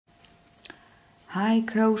Hi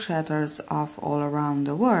crocheters of all around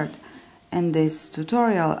the world. In this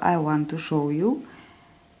tutorial I want to show you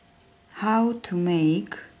how to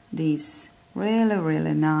make these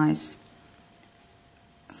really nice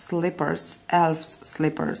slippers, elves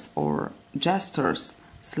slippers or jesters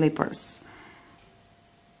slippers.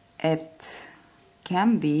 It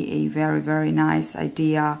can be a very nice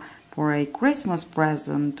idea for a Christmas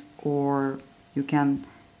present, or you can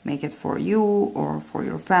make it for you or for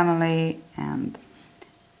your family, and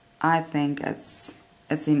I think it's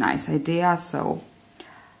a nice idea. So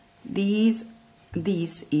this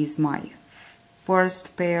is my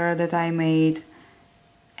first pair that I made,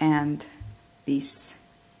 and this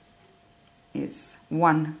is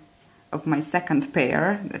one of my second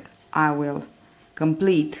pair that I will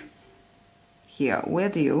complete here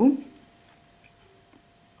with you.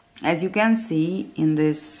 As you can see, in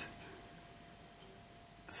this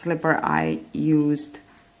slipper I used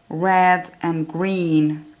red and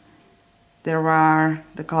green. There are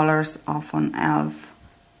the colors of an elf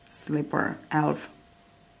slipper, elf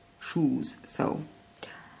shoes, so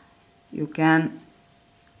you can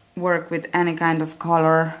work with any kind of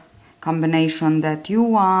color combination that you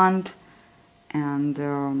want, and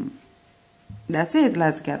that's it.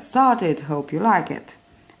 Let's get started. Hope you like it,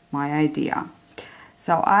 my idea.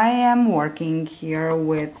 So I am working here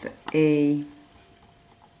with a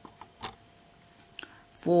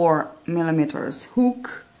 4mm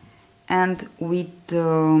hook and with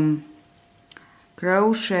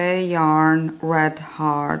crochet yarn Red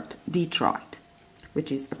Heart Detroit,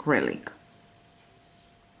 which is acrylic.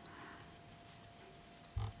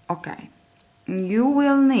 Okay, you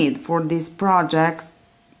will need for this project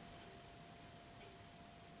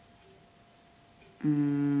I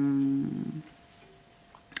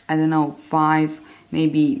don't know, 5,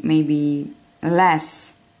 maybe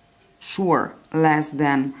less, sure, less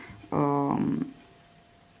than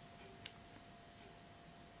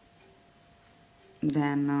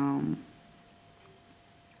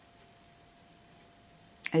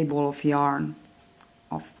a ball of yarn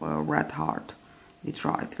of Red Heart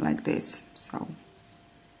Detroit, like this. So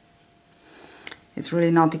it's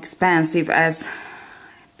really not expensive as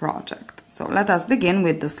project. So let us begin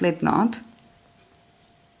with the slip knot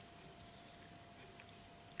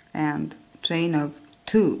and chain of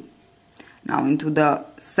 2. Now into the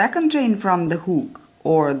second chain from the hook,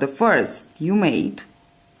 or the first you made,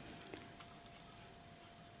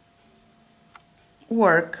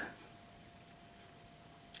 work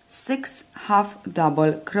 6 half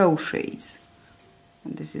double crochets.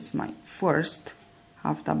 And this is my first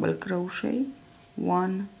half double crochet,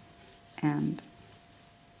 1 and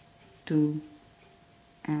 2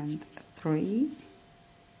 and 3,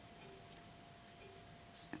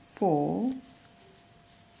 4,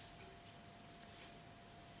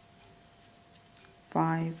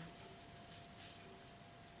 5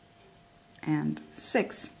 and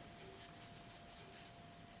 6.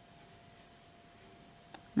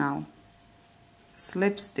 Now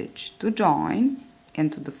slip stitch to join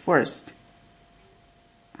into the first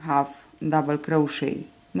half double crochet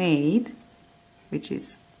made, which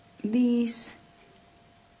is this.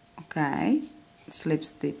 Okay, slip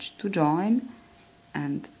stitch to join,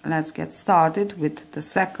 and let's get started with the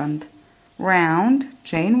second round.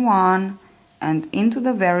 Chain 1 and into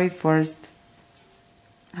the very first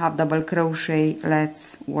half double crochet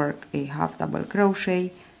let's work a half double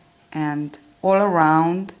crochet, and all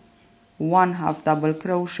around 1 half double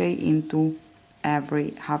crochet into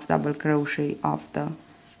every half double crochet of the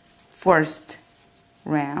first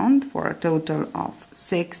round, for a total of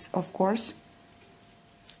 6, of course.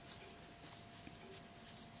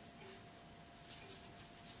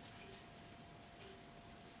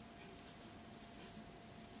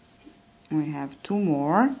 We have 2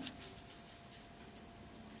 more.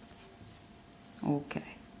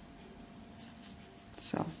 Okay,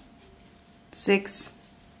 so 6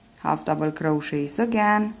 half double crochets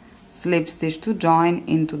again, slip stitch to join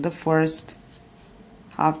into the first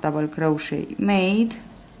half double crochet made,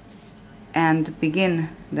 and begin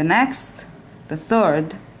the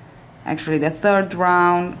third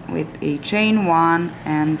round with a chain 1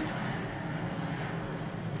 and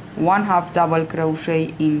 1 half double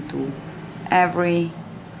crochet into every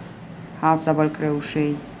half double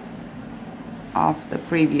crochet of the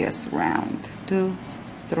previous round. 2,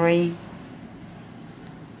 3,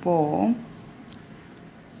 4.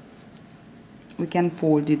 We can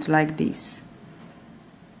fold it like this,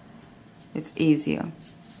 it's easier.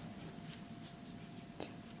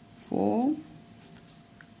 4,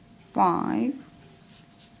 5,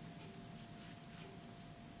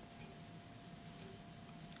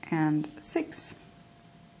 and 6.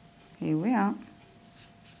 Here we are.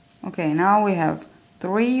 Okay, now we have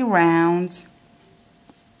 3 rounds,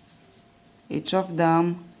 each of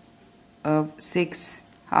them of 6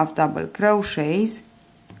 half double crochets,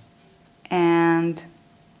 and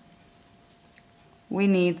we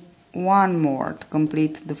need one more to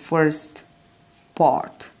complete the first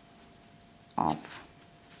part of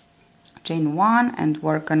chain 1 and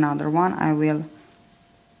work another one. I will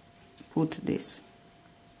put this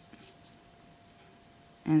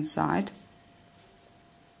inside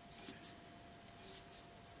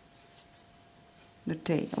the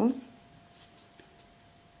tail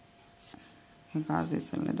because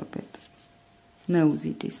it's a little bit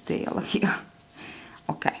nosy, this tail here.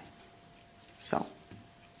 Okay, so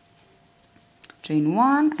chain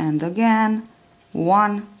 1 and again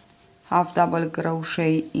 1 half double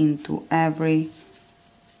crochet into every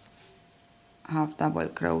half double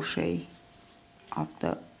crochet of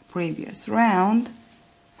the previous round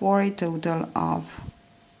for a total of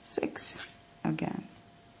 6 again.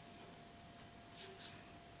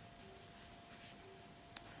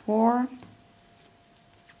 4,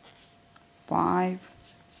 5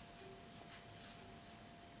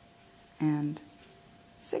 and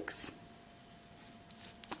 6.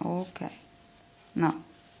 Okay, now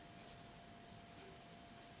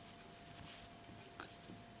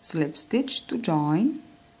slip stitch to join,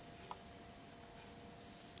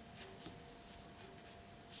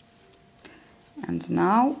 and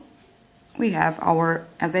now we have our,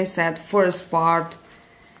 as I said, first part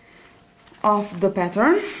of the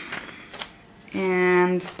pattern,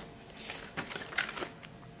 and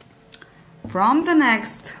from the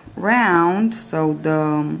next round, so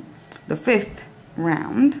the 5th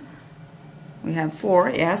round, we have 4,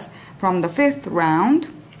 yes, from the 5th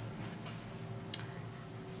round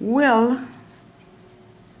we'll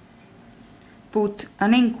put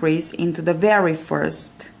an increase into the very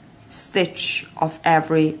first stitch of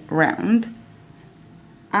every round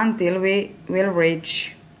until we will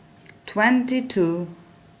reach 22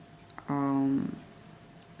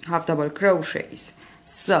 half double crochets.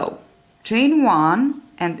 So chain 1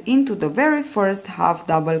 and into the very first half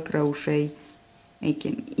double crochet, make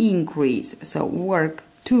an increase, so work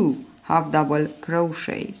 2 half double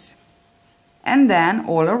crochets, and then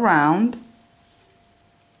all around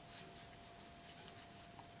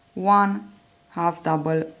 1 half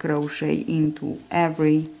double crochet into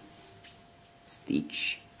every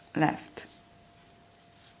stitch left,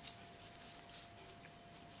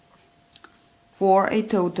 for a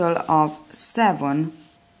total of 7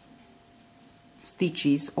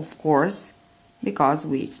 stitches, of course, because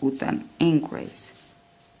we put an increase.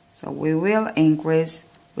 So we will increase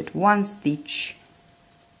with 1 stitch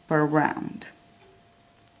per round.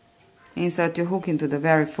 Insert your hook into the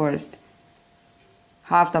very first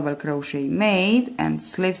half double crochet made and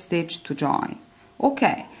slip stitch to join.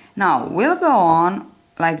 Okay, now we'll go on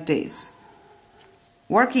like this,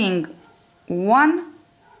 working 1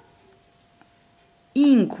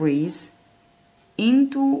 increase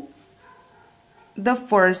into the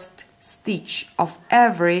first stitch of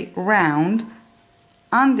every round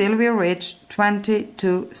until we reach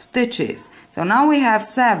 22 stitches. So now we have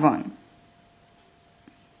 7,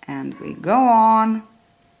 and we go on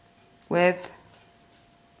with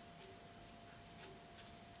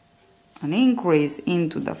an increase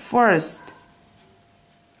into the first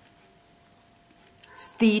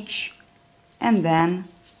stitch and then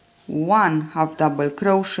 1 half double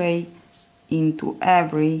crochet into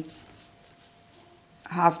every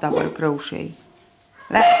half double crochet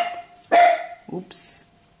left. Oops,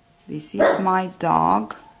 this is my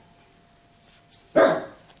dog,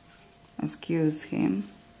 excuse him,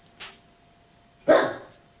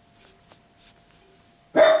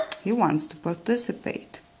 he wants to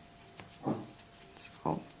participate.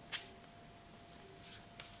 So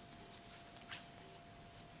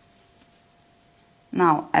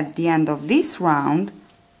now at the end of this round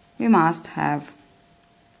we must have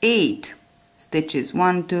 8 stitches.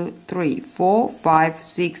 1, 2, 3, 4, 5,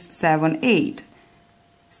 6, 7, 8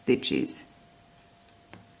 stitches.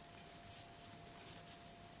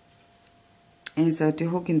 Insert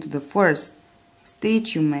your hook into the first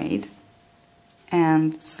stitch you made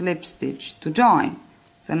and slip stitch to join.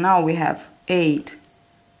 So now we have 8,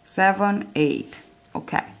 7, 8.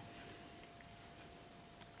 Okay.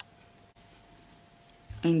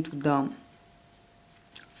 Into the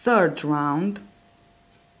 3rd round,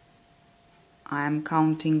 I am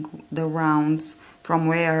counting the rounds from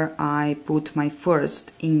where I put my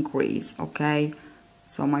first increase, okay?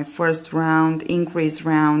 So my first round, increase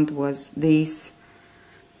round, was this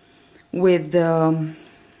with the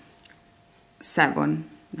 7,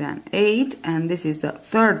 then 8, and this is the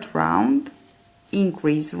 3rd round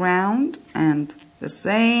increase round, and the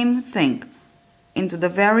same thing. Into the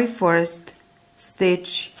very first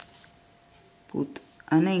stitch put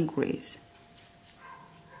an increase.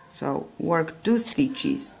 So work 2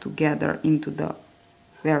 stitches together into the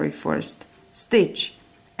very first stitch,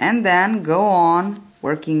 and then go on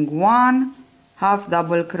working 1 half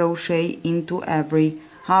double crochet into every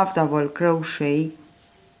half double crochet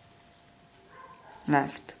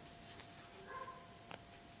left,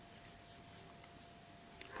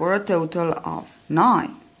 for a total of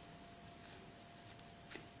 9.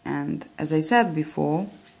 And as I said before,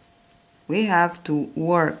 we have to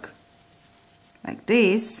work like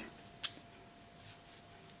this,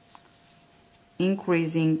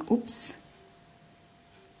 increasing, oops,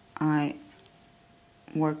 I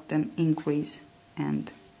worked an increase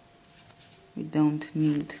and we don't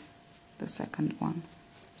need the second one,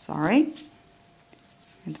 sorry,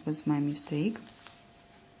 it was my mistake.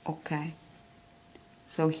 Okay,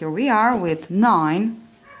 so here we are with 9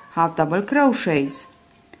 half double crochets.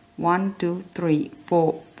 1, 2, 3,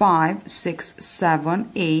 4, 5, 6,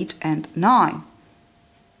 7, 8 and 9.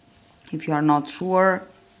 If you are not sure,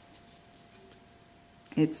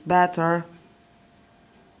 it's better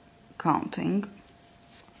counting,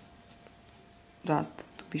 just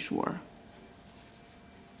to be sure.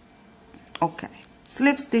 Okay,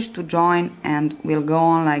 slip stitch to join, and we'll go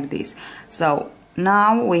on like this. So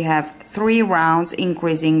now we have 3 rounds,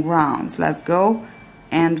 increasing rounds. Let's go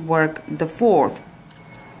and work the 4th.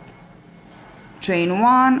 Chain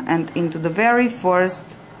 1 and into the very first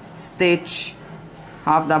stitch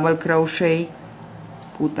half double crochet,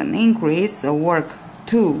 put an increase, so work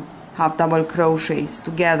 2 half double crochets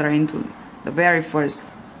together into the very first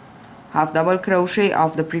half double crochet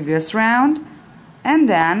of the previous round, and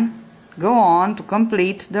then go on to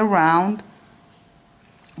complete the round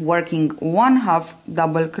working 1 half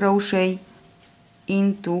double crochet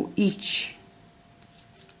into each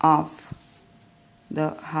of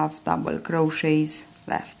the half double crochets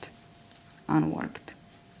left unworked,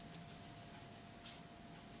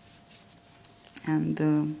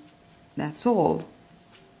 and that's all.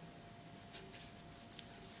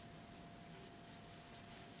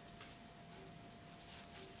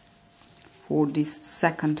 For this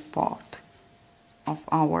second part of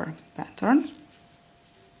our pattern.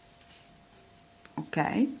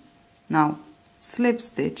 Okay, now slip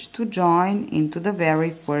stitch to join into the very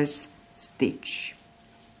first stitch.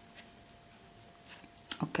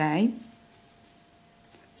 Okay,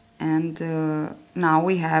 and now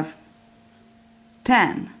we have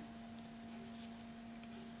 10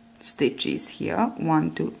 stitches here.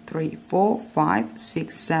 1, 2, 3, 4, 5,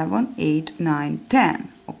 6, 7, 8, 9,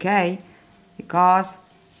 10. Okay, because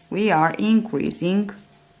we are increasing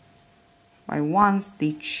by 1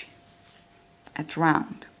 stitch at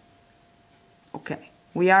round. Okay,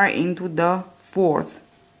 we are into the fourth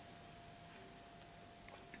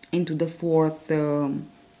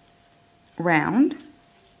round,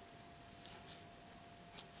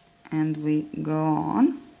 and we go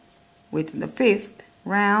on with the 5th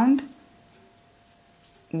round.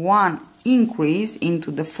 1 increase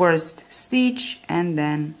into the first stitch, and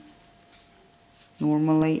then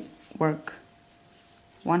normally work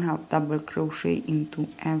 1 half double crochet into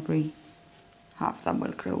every half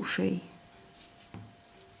double crochet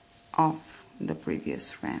of the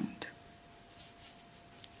previous round,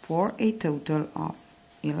 for a total of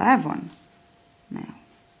 11 now.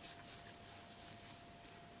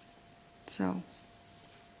 So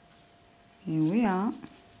here we are.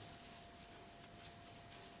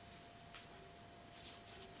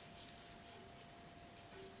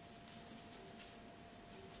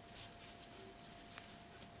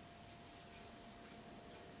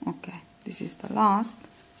 Okay, this is the last.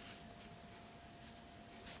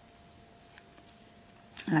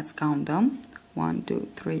 Let's count them. 1, 2,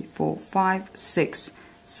 3, 4, 5, 6,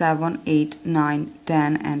 7, 8, 9,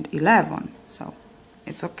 10 and 11. So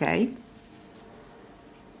it's okay.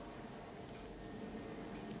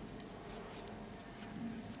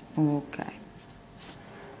 Okay.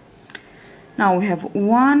 Now we have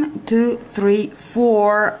 1, 2, 3,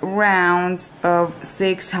 4 rounds of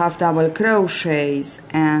 6 half double crochets,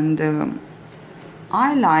 and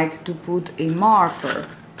I like to put a marker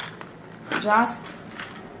just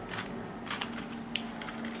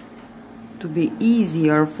to be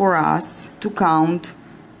easier for us to count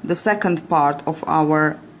the second part of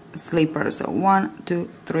our slipper. So 1, 2,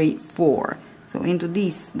 3, 4. So into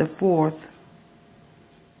this, the fourth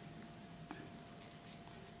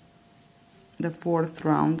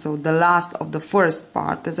round, so the last of the first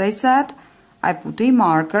part, as I said, I put a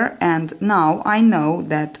marker, and now I know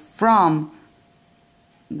that from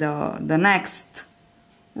the next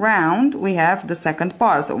round we have the second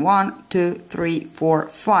part. So 1, 2, 3, 4,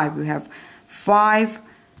 5. We have 5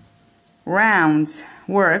 rounds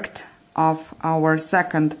worked of our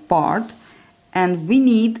second part, and we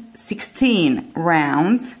need 16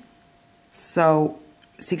 rounds. So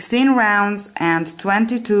 16 rounds and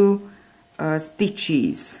 22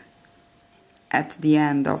 stitches at the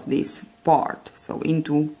end of this part, so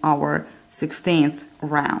into our 16th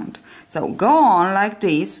round. So go on like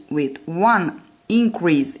this with one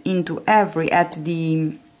increase into every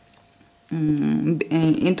into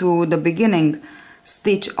the beginning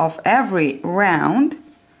stitch of every round,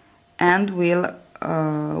 and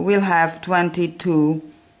we'll have 22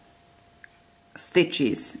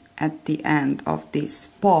 stitches at the end of this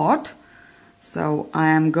part. So I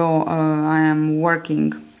am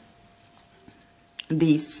working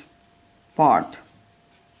this part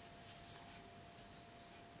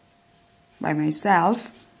by myself.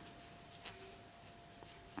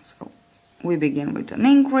 So we begin with an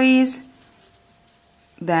increase,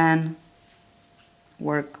 then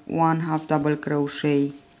work 1 half double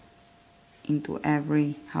crochet into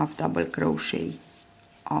every half double crochet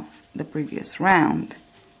of the previous round.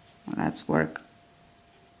 Let's work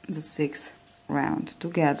the 6th round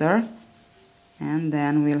together, and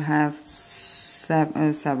then we'll have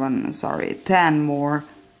 10 more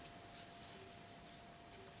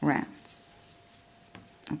rounds.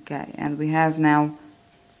 Okay, and we have now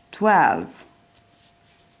 12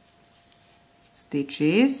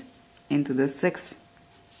 stitches into the 6th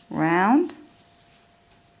round.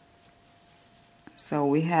 So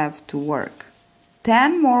we have to work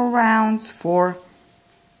 10 more rounds for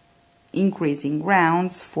increasing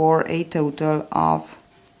rounds for a total of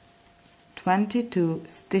 22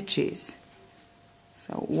 stitches.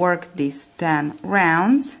 So work these 10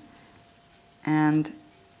 rounds, and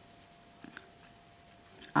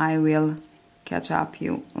I will catch up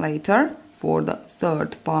you later for the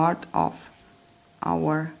third part of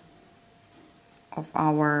our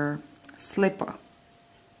slipper,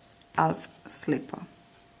 elf slipper.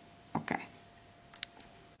 Okay.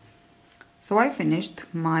 So I finished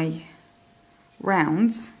my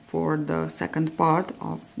rounds for the second part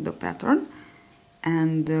of the pattern,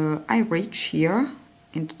 and I reach here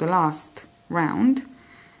into the last round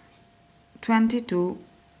 22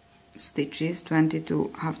 stitches,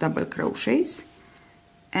 22 half double crochets,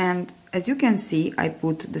 and as you can see I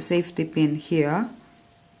put the safety pin here,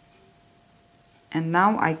 and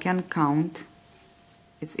now I can count.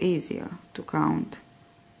 It's easier to count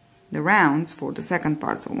the rounds for the second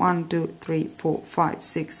part. So 1, 2, 3, 4, 5,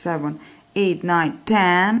 6, 7, 8, 9,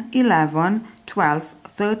 10, 11, 12,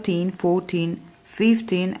 13, 14,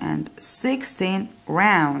 15 and 16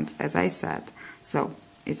 rounds, as I said. So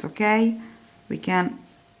it's okay. We can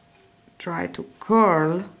try to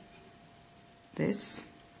curl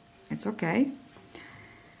this. It's okay.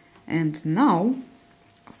 And now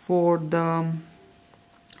for the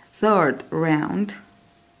third round,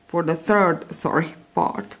 for the third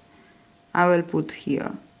part, I will put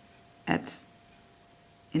here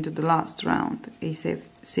into the last round a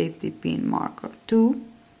safety pin marker 2,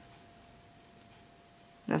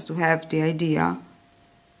 just to have the idea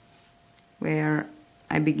where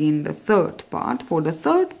I begin the third part. For the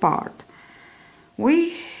third part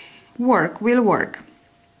we'll work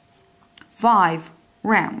 5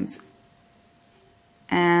 rounds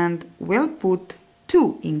and we'll put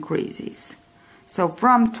 2 increases. So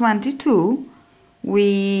from 22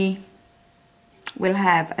 we will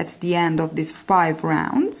have at the end of these 5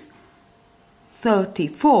 rounds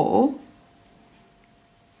 34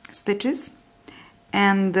 stitches,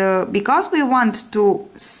 and because we want to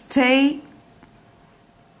stay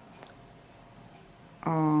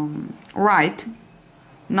right,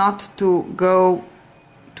 not to go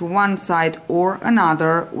to one side or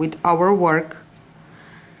another with our work,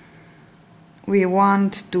 we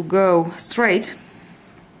want to go straight,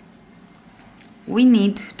 we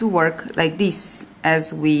need to work like this,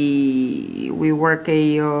 as we work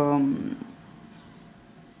a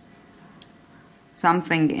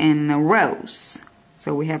something in rows.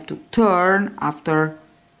 So we have to turn after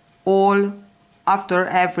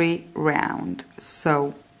every round.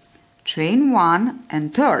 So chain 1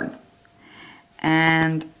 and turn.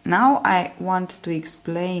 And now I want to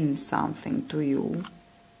explain something to you,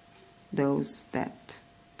 those that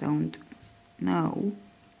don't know.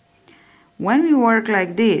 When we work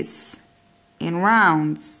like this in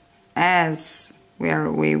rounds, as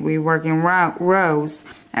we work in rows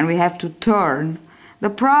and we have to turn, the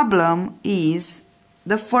problem is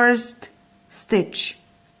the first stitch.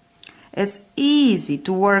 It's easy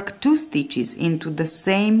to work 2 stitches into the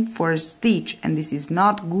same first stitch, and this is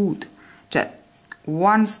not good. Just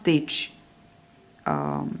 1 stitch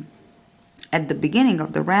at the beginning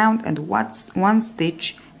of the round and 1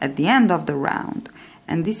 stitch at the end of the round,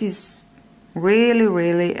 and this is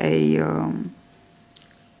really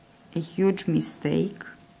a huge mistake.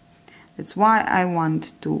 That's why I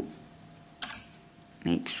want to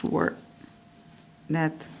make sure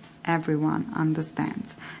that everyone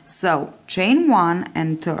understands. So chain 1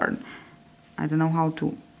 and turn. I don't know how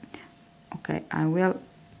to. Okay, I will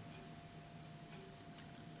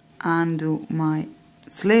undo my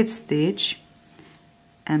slip stitch,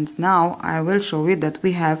 and now I will show you that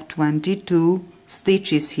we have 22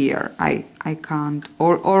 stitches here. I can't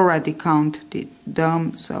already counted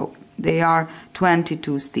them, so they are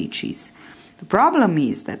 22 stitches. The problem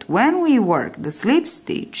is that when we work the slip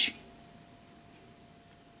stitch,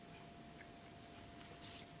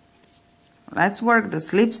 let's work the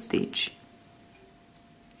slip stitch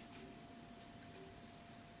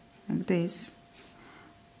like this,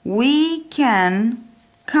 we can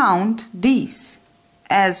count this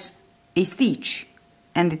as a stitch,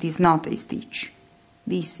 and it is not a stitch.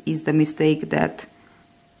 This is the mistake that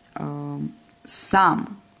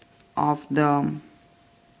some of the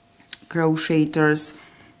crocheters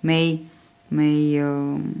may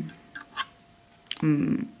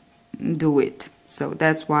do it. So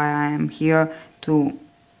that's why I am here to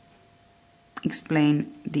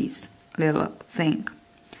explain this little thing.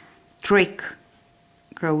 Trick,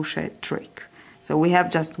 crochet trick. So we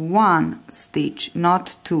have just 1 stitch,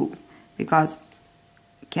 not 2, because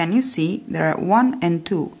can you see there are 1 and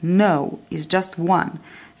 2? No, it's just 1.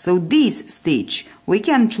 So this stitch we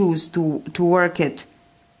can choose to work it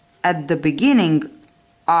at the beginning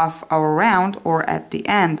of our round or at the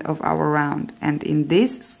end of our round, and in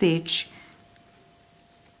this stitch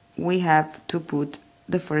we have to put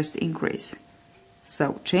the first increase.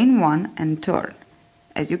 So chain 1 and turn.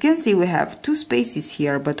 As you can see, we have 2 spaces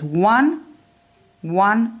here, but one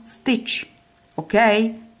stitch.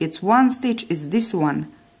 Okay, it's 1 stitch, is this one,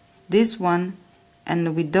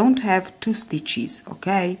 and we don't have 2 stitches.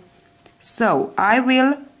 Okay, so I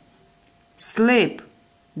will skip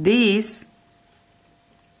this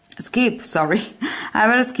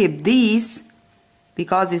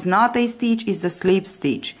because it's not a stitch, it's the slip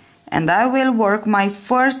stitch, and I will work my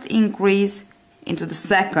first increase into the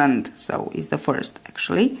second, so it's the first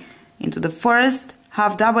actually, into the first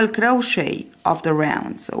half double crochet of the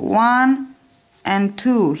round. So 1 and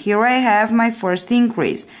 2, here I have my first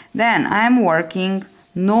increase. Then I am working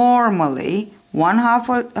normally 1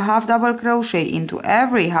 half double crochet into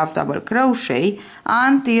every half double crochet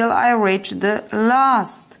until I reach the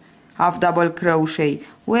last half double crochet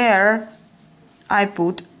where I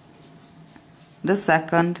put the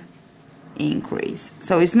second increase.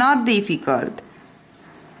 So it's not difficult.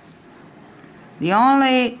 The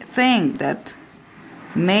only thing that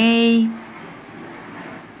may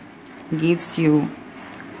gives you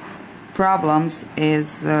problems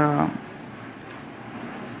is the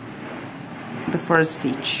first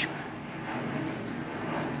stitch.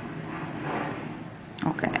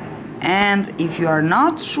 Okay, and if you are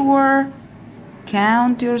not sure,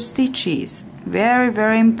 count your stitches.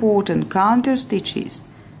 Very important, count your stitches.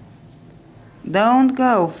 Don't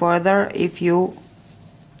go further if you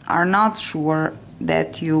are not sure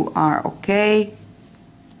that you are okay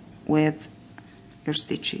with your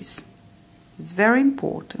stitches. It's very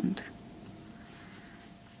important.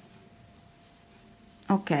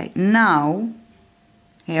 Okay, now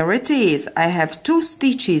here it is. I have 2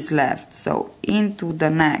 stitches left, so into the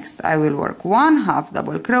next I will work 1 half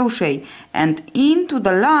double crochet, and into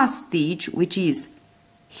the last stitch, which is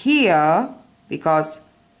here, because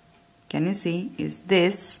can you see is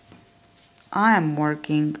this, I am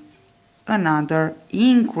working another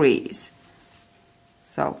increase.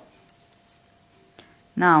 So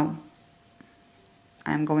now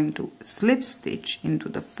I'm going to slip stitch into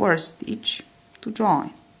the first stitch to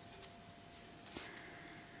join.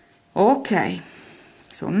 Okay,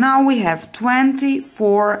 so now we have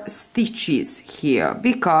 24 stitches here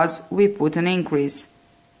because we put an increase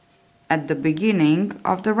at the beginning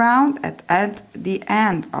of the round and at the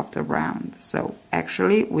end of the round. So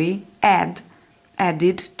actually we added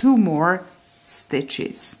 2 more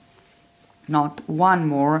stitches, not 1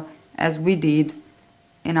 more as we did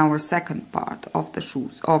in our second part of the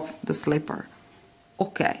shoes, of the slipper.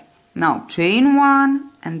 Okay, now chain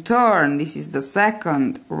 1 and turn. This is the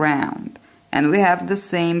second round, and we have the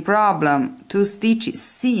same problem. 2 stitches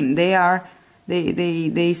seem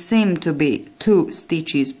they seem to be 2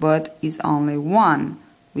 stitches, but is only 1,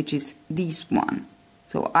 which is this one.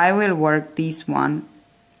 So I will work this one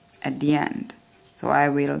at the end. So I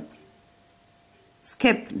will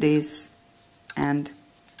skip this and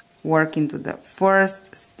work into the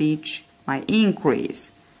first stitch my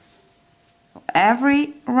increase.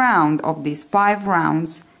 Every round of these 5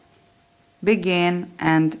 rounds begin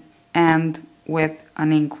and end with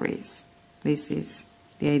an increase. This is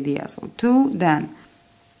the idea. So 2, then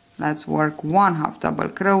let's work 1 half double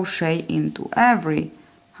crochet into every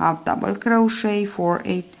half double crochet for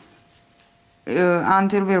 8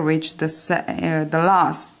 until we reach the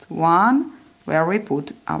last one where we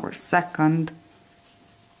put our second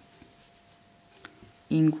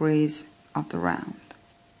increase of the round.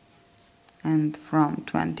 And from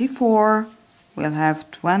 24 we'll have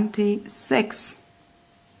 26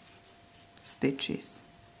 stitches.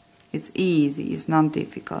 It's easy, it's not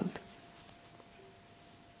difficult.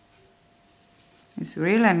 It's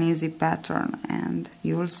really an easy pattern, and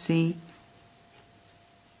you'll see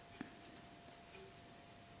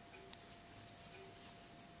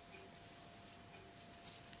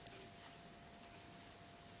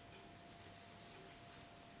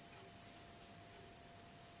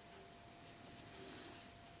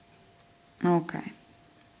okay.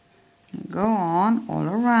 Go on all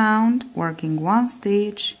around, working 1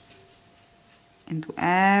 stitch into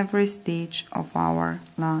every stitch of our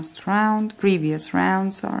last round, previous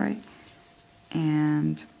round, sorry,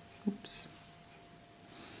 and oops,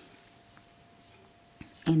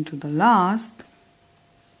 into the last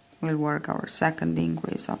we'll work our second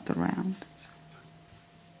increase of the round. So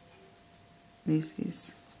this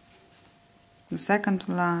is the second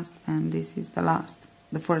to last, and this is the last,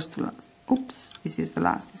 the first to last. Oops, this is the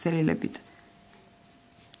last, it's a little bit,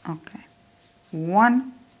 okay,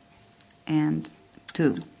 1 and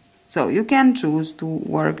 2. So you can choose to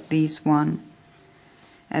work this one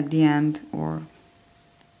at the end or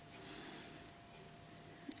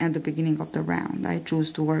at the beginning of the round. I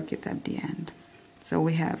choose to work it at the end. So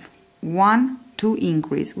we have 1, 2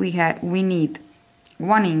 increase. We need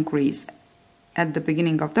 1 increase at the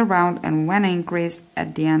beginning of the round and 1 increase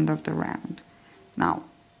at the end of the round. Now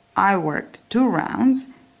I worked 2 rounds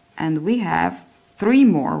and we have 3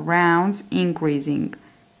 more rounds, increasing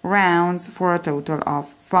rounds, for a total of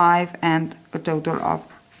 5 and a total of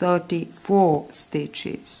 34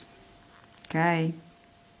 stitches. Okay.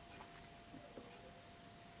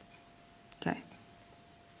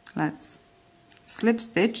 Let's slip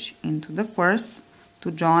stitch into the first to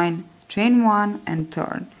join chain 1 and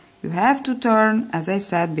turn. You have to turn, as I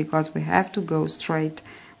said, because we have to go straight.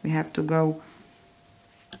 We have to go,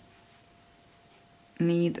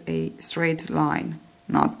 need a straight line,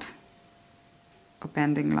 not a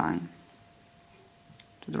bending line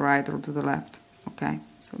to the right or to the left. Okay,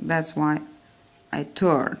 so that's why I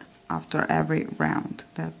turn after every round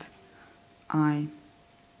that I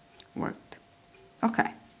worked.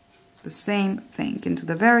 Okay, the same thing into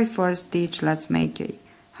the very first stitch. Let's make a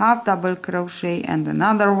half double crochet and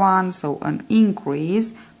another one, so an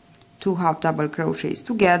increase, 2 half double crochets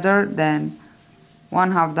together, then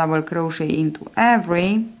 1 half double crochet into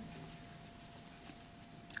every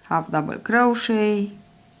half double crochet,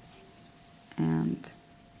 and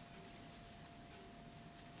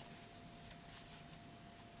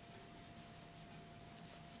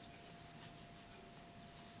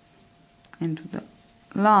into the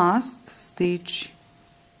last stitch,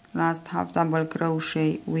 last half double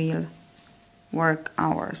crochet, we'll work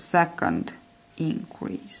our second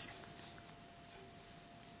increase.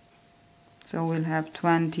 So we'll have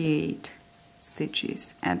 28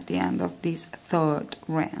 stitches at the end of this third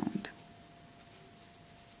round.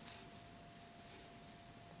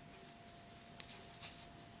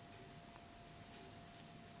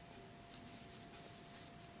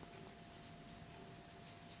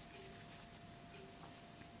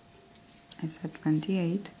 I said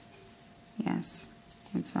 28, yes,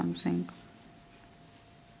 with something.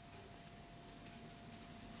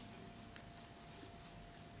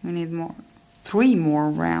 We need more, 3 more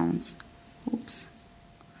rounds. Oops.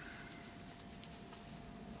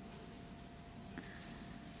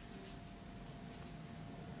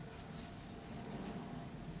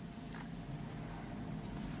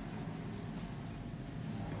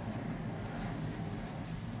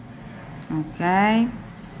 Okay,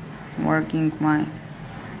 working my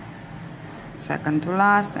second to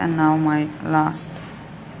last, and now my last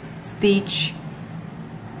stitch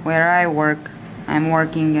where I'm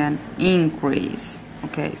working an increase.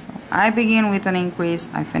 Okay, so I begin with an increase,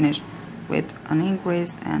 I finished with an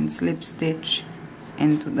increase and slip stitch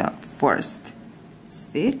into the first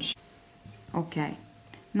stitch. Okay,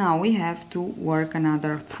 now we have to work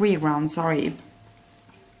another 3 rounds. Sorry,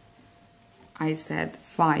 I said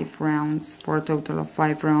 5 rounds, for a total of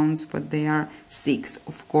 5 rounds, but they are 6,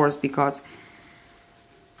 of course, because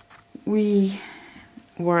we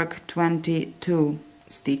work 22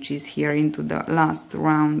 stitches here into the last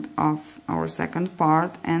round of our second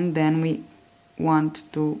part, and then we want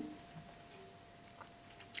to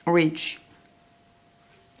reach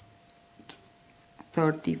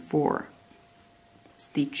 34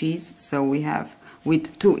 stitches, so we have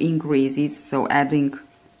with 2 increases, so adding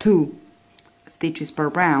 2 stitches per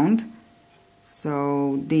round.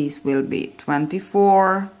 So this will be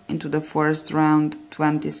 24 into the first round,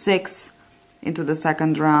 26 into the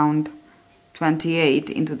second round, 28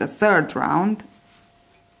 into the third round,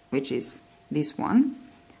 which is this one,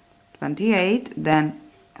 28, then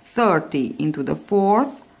 30 into the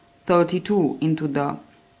fourth, 32 into the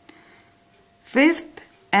fifth,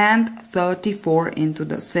 and 34 into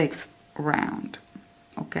the sixth round.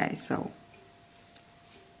 Okay, so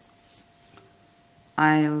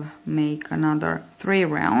I'll make another 3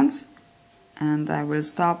 rounds and I will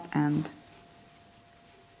stop and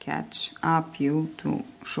catch up you to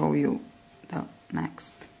show you the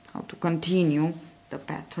next, how to continue the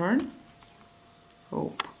pattern.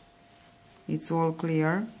 Hope it's all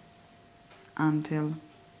clear until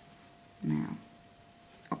now.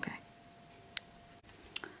 Okay.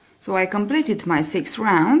 So I completed my 6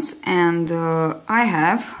 rounds, and I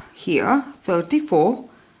have here 34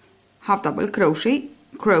 half double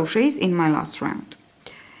crochets in my last round.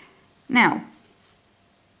 Now,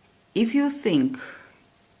 if you think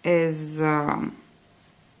is not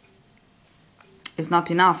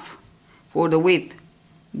enough for the width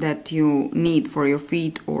that you need for your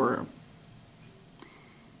feet, or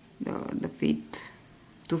the feet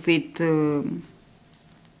to fit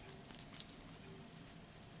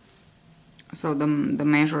so the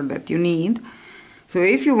measure that you need. So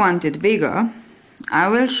if you want it bigger, I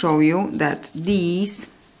will show you that this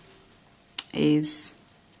is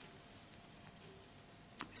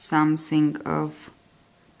something of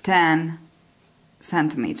 10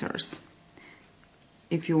 centimeters.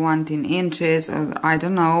 If you want in inches, or I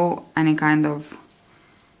don't know, any kind of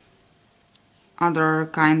other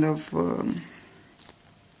kind of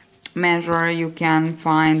measure you can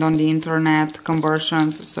find on the internet,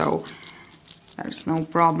 conversions, so there's no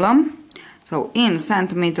problem. So in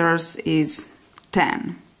centimeters is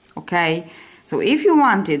 10, okay? So if you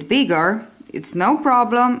want it bigger, it's no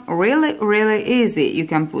problem, really easy. You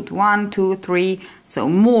can put 1, 2, 3, so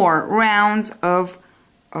more rounds of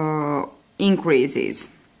increases,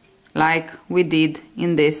 like we did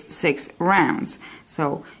in this 6 rounds.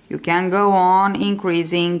 So you can go on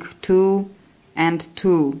increasing 2 and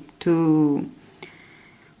 2 to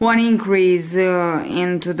 1 increase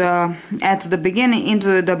into the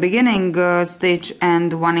beginning stitch,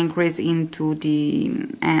 and 1 increase into the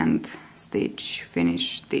end stitch,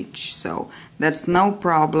 finish stitch. So that's no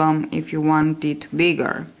problem if you want it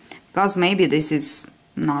bigger, because maybe this is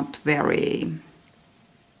not very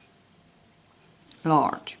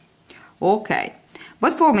large. Okay,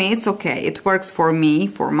 but for me it's okay. It works for me,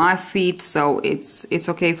 for my feet, so it's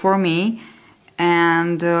okay for me.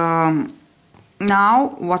 And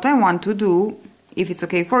now what I want to do, if it's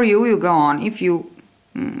okay for you, you go on. If you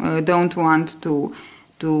don't want to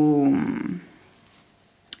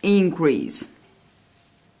increase.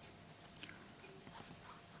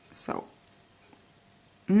 So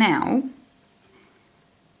now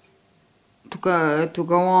to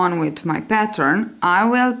go on with my pattern, I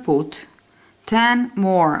will put 10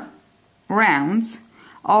 more rounds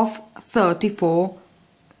of 34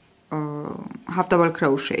 half double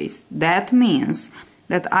crochets. That means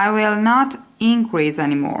that I will not increase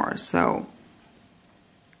anymore. So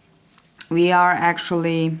we are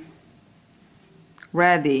actually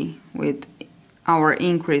ready with our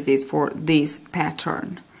increases for this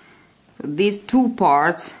pattern. So these 2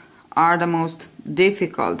 parts are the most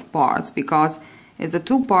difficult parts, because it's the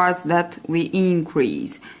 2 parts that we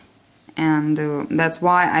increase, and that's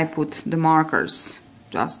why I put the markers,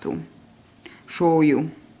 just to show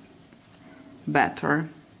you better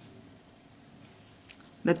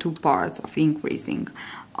the 2 parts of increasing.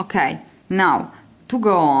 Okay, now to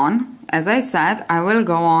go on, as I said, I will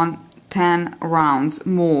go on 10 rounds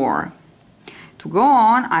more. To go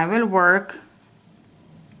on, I will work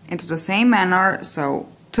into the same manner, so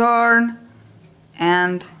turn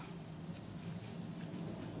and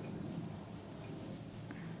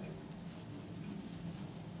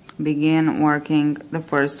begin working the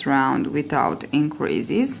first round without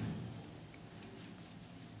increases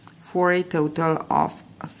for a total of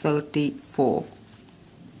 34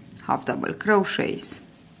 half double crochets,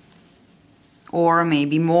 or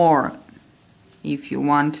maybe more if you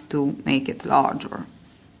want to make it larger.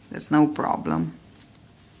 there's no problem.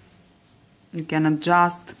 You can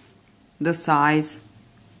adjust the size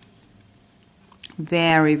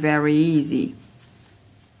very, very easy.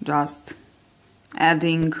 Just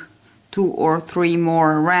adding 2 or 3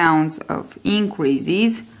 more rounds of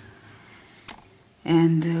increases,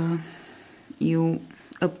 and you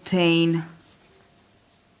obtain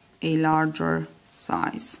a larger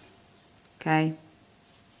size. Okay,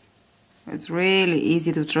 it's really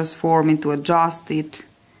easy to transform it, to adjust it.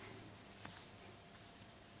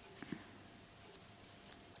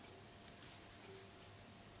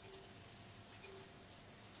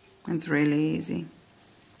 It's really easy,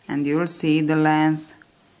 and you'll see the length.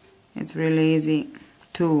 It's really easy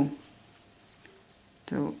to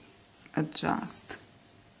adjust.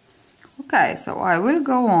 Okay, so I will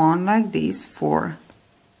go on like this for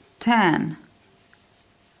 10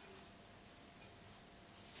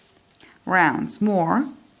 rounds more.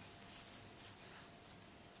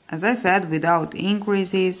 As I said, without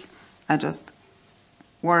increases, I just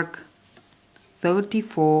work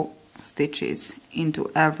 34 stitches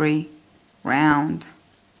into every round.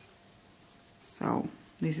 So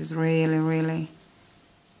this is really, really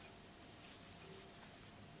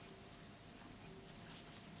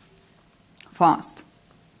fast.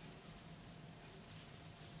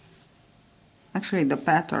 Actually, the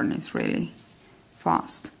pattern is really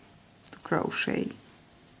fast to crochet.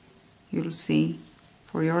 You'll see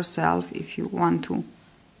for yourself if you want to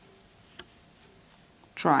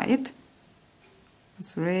try it.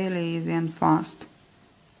 It's really easy and fast,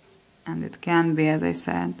 and it can be, as I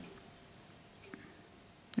said,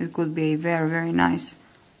 it could be a very, very nice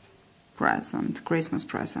present, Christmas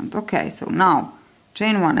present. Okay, so now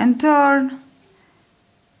chain 1 and turn,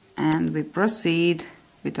 and we proceed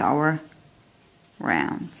with our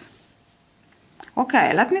rounds.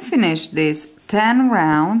 Okay, let me finish these 10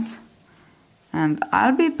 rounds, and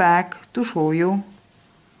I'll be back to show you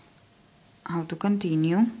how to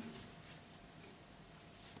continue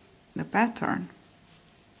the pattern.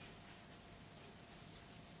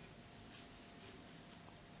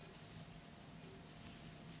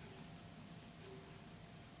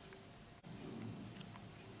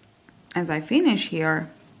 As I finish here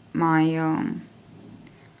my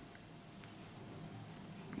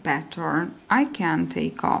pattern, I can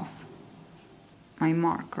take off my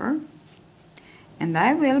marker and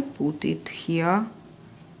I will put it here.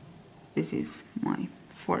 This is my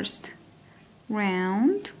first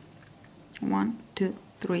round. 1, 2,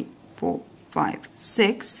 3, 4, 5,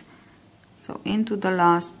 6. So into the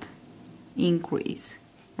last increase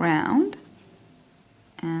round,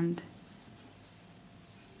 and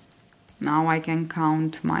now I can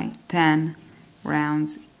count my 10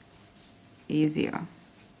 rounds easier.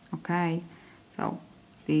 Okay, so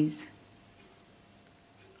these,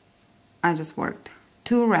 I just worked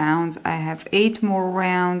 2 rounds. I have 8 more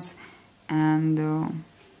rounds, and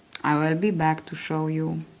I will be back to show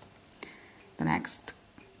you the next